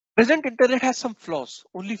Present internet has some flaws.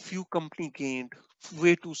 Only few company gained,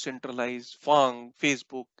 way too centralized. Fang,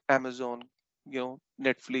 Facebook, Amazon,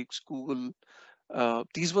 Netflix, Google.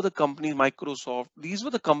 These were the companies, Microsoft. These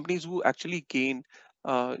were the companies who actually gained,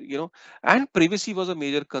 and privacy was a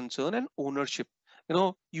major concern, and ownership.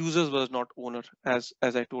 Users was not owner, as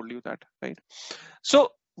I told you that, right? So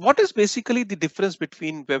what is basically the difference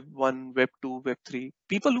between Web 1, Web 2, Web 3?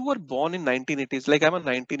 People who were born in 1980s, like I'm a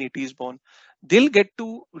 1980s born, they'll get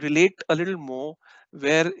to relate a little more,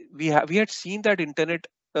 where we had seen that internet,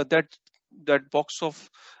 that box of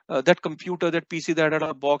that computer, that PC that had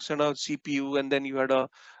a box and a CPU, and then you had a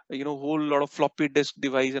whole lot of floppy disk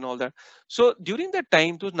device and all that. So during that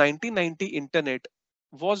time, those 1990 internet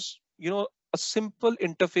was a simple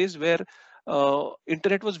interface where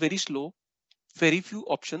internet was very slow, very few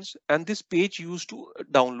options, and this page used to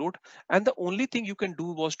download, and the only thing you can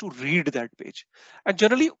do was to read that page. And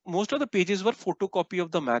generally most of the pages were photocopy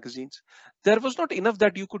of the magazines. There was not enough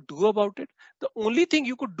that you could do about it. The only thing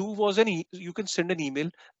you could do was you can send an email,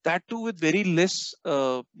 that too with very less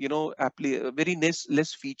very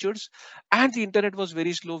less features, and the internet was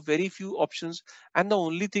very slow, very few options, and the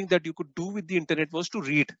only thing that you could do with the internet was to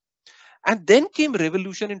read. And then came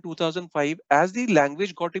revolution in 2005, as the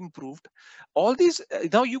language got improved. All these,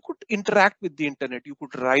 now you could interact with the internet, you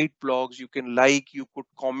could write blogs, you can like, you could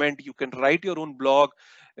comment, you can write your own blog,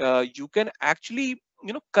 you can actually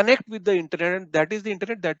connect with the internet, and that is the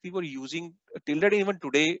internet that we were using till that. Even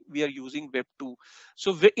today we are using web 2.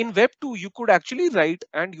 So in web 2 you could actually write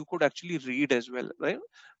and you could actually read as well, right?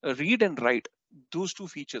 Read and write, those two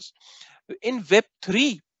features. In web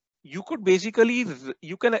 3 you could basically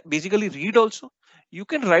you can basically read also, you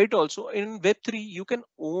can write also. In web 3 you can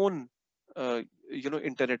own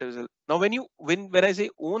internet as well. Now when I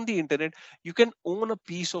say own the internet, you can own a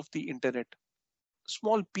piece of the internet,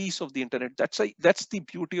 small piece of the internet. That's the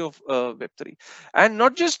beauty of web 3. And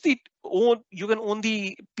not just the own, you can own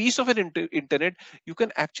the piece of an internet, you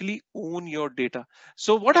can actually own your data.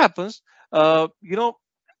 So what happens, if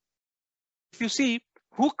you see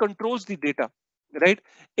who controls the data, right?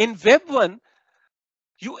 In web 1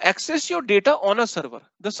 you access your data on a server,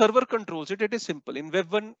 the server controls it. It is simple. In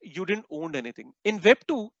web 1 you didn't own anything. In web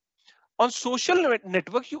 2, on social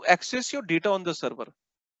network you access your data on the server,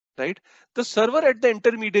 right? The server at the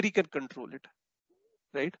intermediary can control it,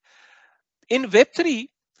 right? In web 3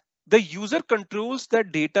 the user controls the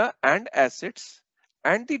data and assets,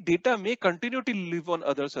 and the data may continue to live on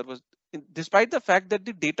other servers. Despite the fact that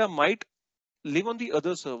the data might live on the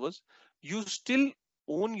other servers, you still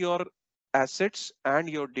own your assets and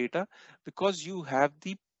your data, because you have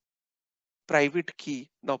the private key.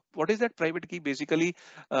 Now what is that private key? Basically,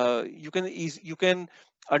 you can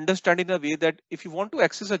understand in a way that if you want to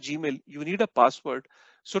access a Gmail, you need a password.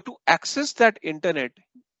 So to access that internet,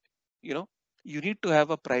 you know you need to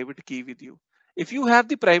have a private key with you. If you have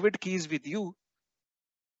the private keys with you,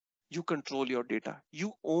 you control your data,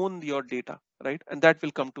 you own your data, right? And that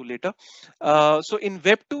will come to later. So in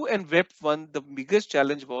web 2 and web 1 the biggest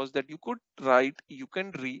challenge was that you could write, you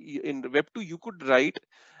can read. In web 2 you could write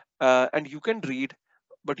and you can read,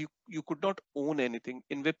 but you could not own anything.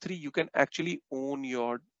 In web 3 you can actually own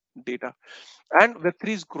your data, and web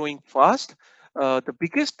 3 is growing fast. The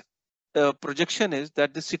biggest projection is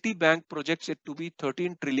that the Citibank projects it to be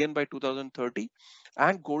 13 trillion by 2030,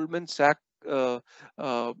 and Goldman Sachs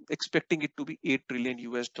expecting it to be 8 trillion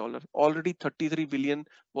US dollar. Already 33 billion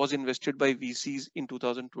was invested by VCs in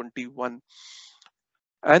 2021.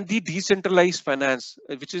 And the decentralized finance,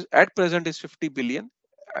 which is at present is 50 billion.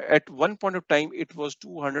 At one point of time, it was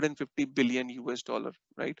 250 billion US dollar,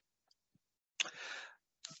 right?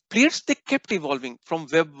 Players, they kept evolving from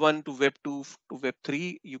web 1 to web 2 to web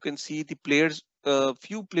 3. You can see the players,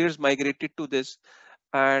 few players migrated to this,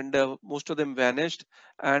 and most of them vanished.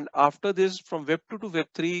 And after this, from web 2 to web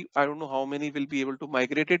 3, I don't know how many will be able to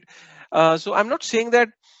migrate it. So I'm not saying that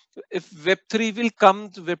if web 3 will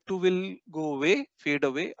come, web 2 will go away, fade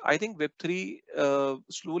away. I think web 3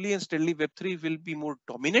 slowly and steadily web 3 will be more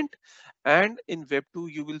dominant, and in web 2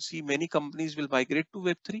 you will see many companies will migrate to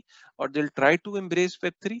web 3, or they'll try to embrace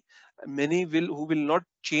web 3. Many will, who will not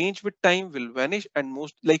change with time, will vanish. And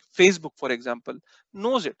most, like Facebook for example,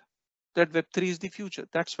 knows it, that web 3 is the future.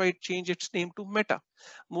 That's why it changed its name to Meta.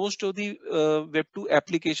 Most of the web 2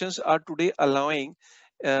 applications are today allowing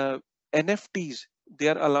uh, NFTs. They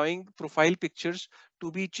are allowing profile pictures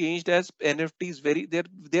to be changed as NFTs.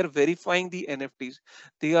 They're verifying the NFTs.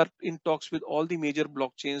 They are in talks with all the major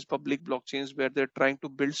blockchains, public blockchains, where they're trying to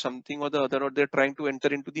build something or the other, or they're trying to enter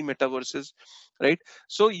into the metaverses, right?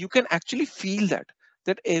 So you can actually feel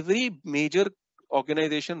that every major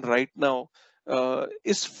organization right now,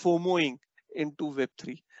 is FOMOing into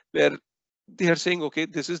Web3, where they are saying, okay,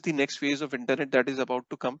 this is the next phase of internet that is about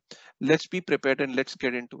to come. Let's be prepared and let's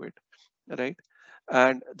get into it, right?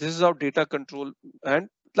 And this is how data control. And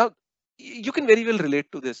now you can very well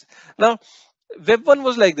relate to this. Now, Web 1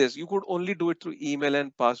 was like this. You could only do it through email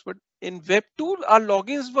and password. In Web 2, our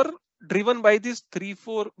logins were driven by these 3,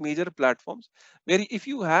 4 major platforms, where if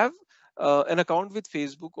you have an account with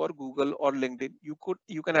Facebook or Google or LinkedIn,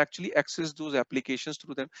 you can actually access those applications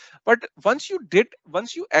through them. But once you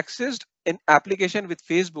accessed an application with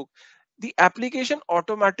Facebook, the application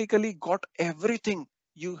automatically got everything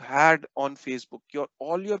you had on Facebook.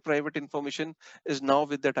 All your private information is now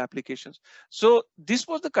with that application. So this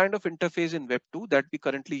was the kind of interface in Web 2 that we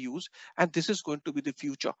currently use, and this is going to be the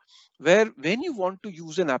future, where when you want to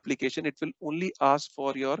use an application, it will only ask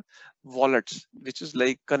for your wallets, which is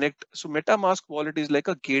like connect. So Metamask wallet is like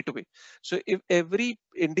a gateway. So if every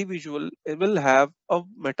individual will have a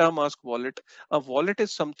Metamask wallet, a wallet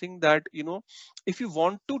is something that, if you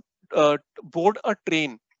want to board a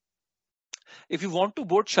train, if you want to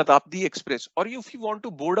board Shatabdi Express, or if you want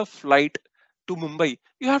to board a flight to Mumbai,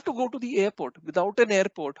 you have to go to the airport. Without an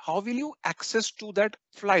airport, how will you access to that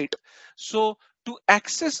flight? So to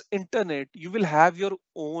access internet, you will have your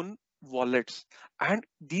own wallets, and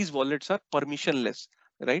these wallets are permissionless,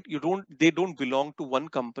 right? They don't belong to one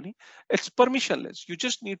company. It's permissionless. You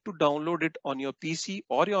just need to download it on your PC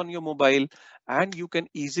or on your mobile, and you can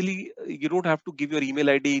easily, you don't have to give your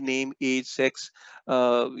email ID, name, age, sex,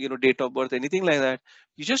 date of birth, anything like that.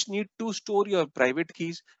 You just need to store your private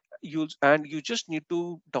keys, and you just need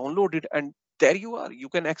to download it, and there you are. You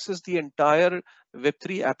can access the entire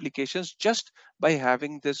Web3 applications just by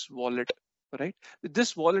having this wallet, right?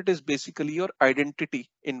 This wallet is basically your identity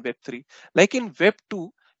in Web3. Like in Web2,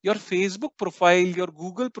 your Facebook profile, your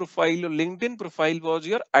Google profile, your LinkedIn profile was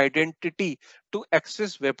your identity to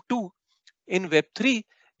access Web2. In Web3,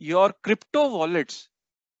 your crypto wallets,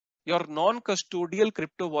 your non-custodial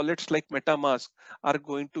crypto wallets like Metamask, are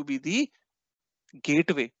going to be the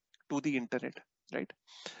gateway to the internet, right?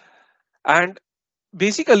 And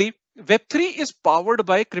basically, Web3 is powered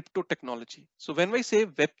by crypto technology. So when I say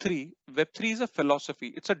Web3 is a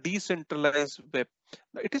philosophy. It's a decentralized web.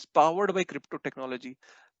 It is powered by crypto technology.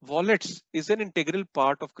 Wallets is an integral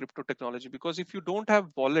part of crypto technology, because if you don't have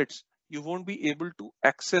wallets, you won't be able to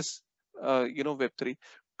access, Web3.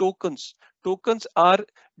 Tokens are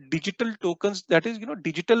digital tokens. That is,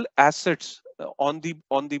 digital assets on the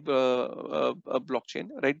blockchain,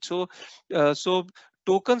 right? So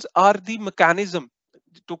tokens are the mechanism.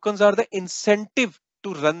 Tokens are the incentive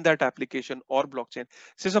to run that application or blockchain.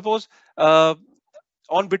 So suppose on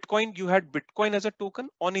Bitcoin, you had Bitcoin as a token.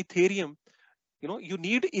 On Ethereum, you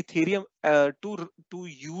need Ethereum to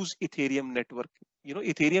use Ethereum network.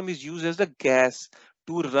 Ethereum is used as the gas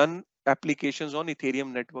to run applications on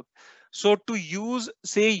Ethereum network. So to use,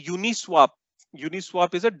 say, Uniswap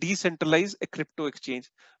is a decentralized crypto exchange.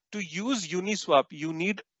 To use Uniswap, you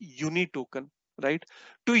need uni token, right?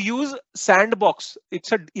 To use Sandbox,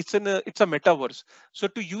 it's a metaverse. So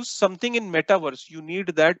to use something in metaverse, you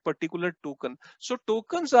need that particular token. So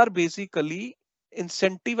tokens are basically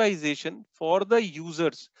incentivization for the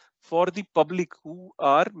users, for the public who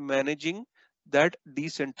are managing that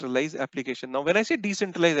decentralized application. Now when I say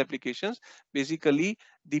decentralized applications, basically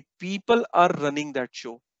the people are running that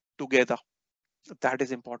show together. That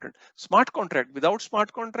is important. Smart contract, without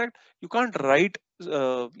smart contract, you can't write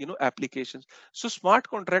applications. So smart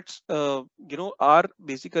contracts are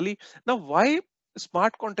basically, now why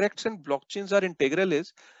smart contracts and blockchains are integral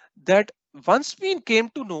is that once we came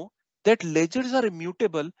to know that ledgers are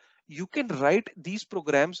immutable, you can write these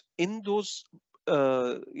programs in those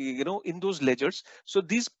in those ledgers. So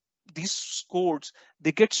these codes,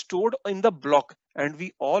 they get stored in the block, and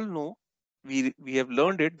we all know, we have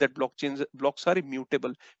learned it, that blocks are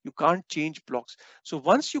immutable. You can't change blocks. So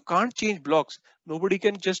once you can't change blocks, nobody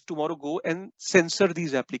can just tomorrow go and censor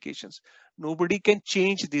these applications. Nobody can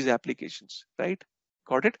change these applications, right?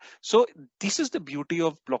 Got it? So this is the beauty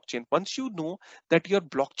of blockchain. Once you know that your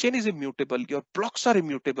blockchain is immutable, your blocks are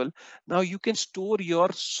immutable, now you can store your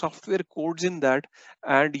software codes in that,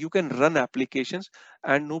 and you can run applications,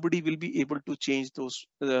 and nobody will be able to change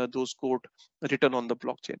those code written on the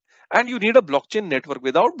blockchain. And you need a blockchain network.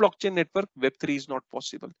 Without blockchain network, Web3 is not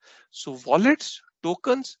possible. So wallets,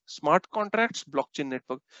 tokens, smart contracts, blockchain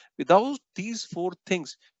network. Without these four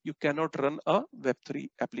things, you cannot run a Web3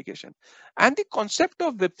 application. And the concept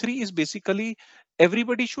of Web3 is basically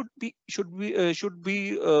everybody should be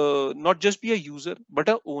not just be a user but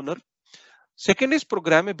a owner. Second is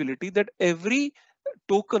programmability, that every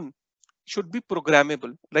token should be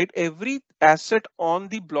programmable, right? Every asset on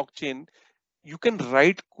the blockchain, you can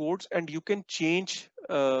write codes and you can change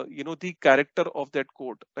the character of that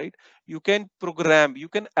code, right? You can program, you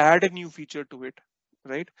can add a new feature to it,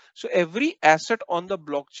 right? So every asset on the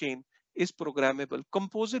blockchain is programmable.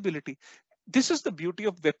 Composability, this is the beauty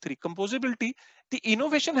of web3 composability. The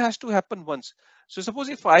innovation has to happen once. So suppose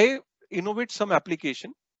if I innovate some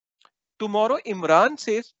application, tomorrow Imran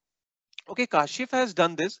says, okay, Kashif has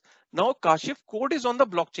done this. Now Kashif code is on the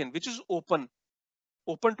blockchain, which is open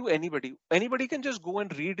to anybody. Anybody can just go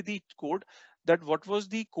and read the code, that what was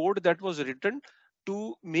the code that was written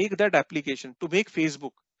to make that application, to make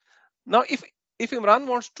Facebook. Now if Imran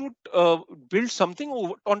wants to build something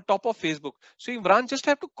over, on top of Facebook, so Imran just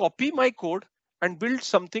have to copy my code and build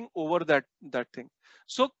something over that thing.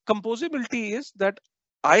 So composability is that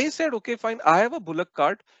I said, okay, fine, I have a bullock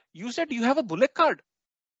cart, you said you have a bullock cart.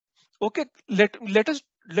 Okay, let us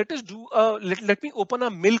do let me open a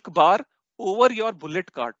milk bar over your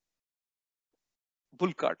bullet cart,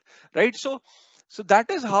 bull cart, right? So that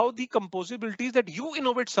is how the composability is, that you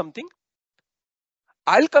innovate something,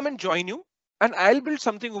 I'll come and join you, and I'll build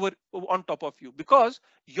something over on top of you, because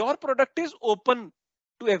your product is open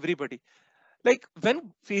to everybody. Like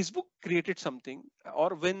when Facebook created something,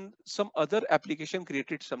 or when some other application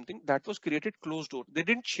created something, that was created closed door, they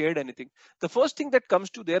didn't share anything. The first thing that comes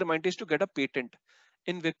to their mind is to get a patent.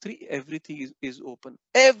 In web3, everything is open,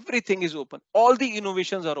 everything is open, all the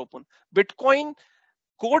innovations are open. Bitcoin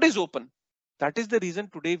code is open. That is the reason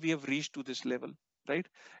today we have reached to this level, right?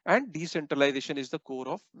 And decentralization is the core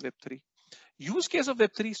of web3. Use case of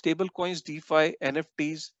web3: stable coins, DeFi,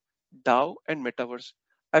 NFTs, DAO, and metaverse.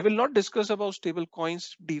 I will not discuss about stable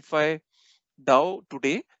coins, DeFi, DAO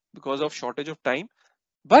today because of shortage of time,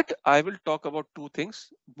 but I will talk about two things,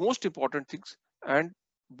 most important things and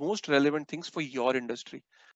most relevant things for your industry.